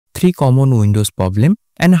3 common Windows problems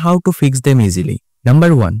and how to fix them easily.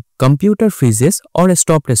 Number 1. Computer freezes or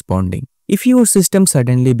stop responding. If your system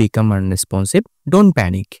suddenly becomes unresponsive, don't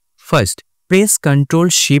panic. First, press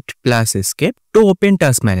Ctrl+Shift+Escape to open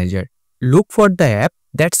Task Manager. Look for the app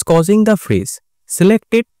that's causing the freeze.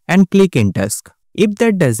 Select it and click in Task. If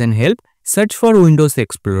that doesn't help, search for Windows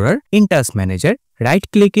Explorer in Task Manager,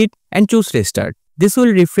 right-click it and choose Restart. This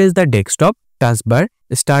will refresh the desktop, taskbar,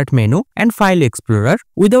 start menu and file explorer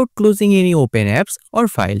without closing any open apps or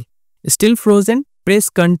file. Still frozen? Press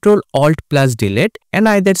Ctrl+Alt+Delete and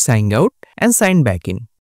either sign out and sign back in.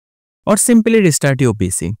 Or simply restart your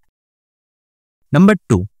PC. Number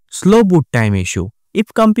 2. Slow boot time issue.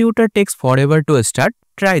 If computer takes forever to start,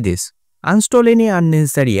 try this. Uninstall any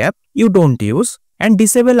unnecessary app you don't use and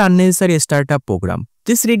disable unnecessary startup program.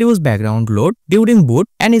 This reduces background load during boot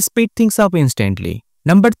and speed things up instantly.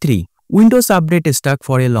 Number 3. Windows update is stuck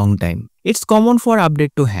for a long time. It's common for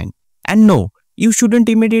update to hang. And no, you shouldn't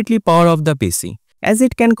immediately power off the PC, as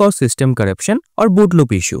it can cause system corruption or boot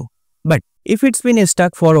loop issue. But if it's been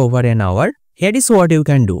stuck for over an hour, here is what you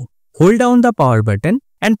can do. Hold down the power button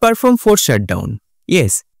and perform force shutdown.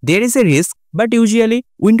 Yes, there is a risk, but usually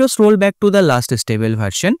Windows roll back to the last stable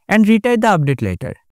version and retire the update later.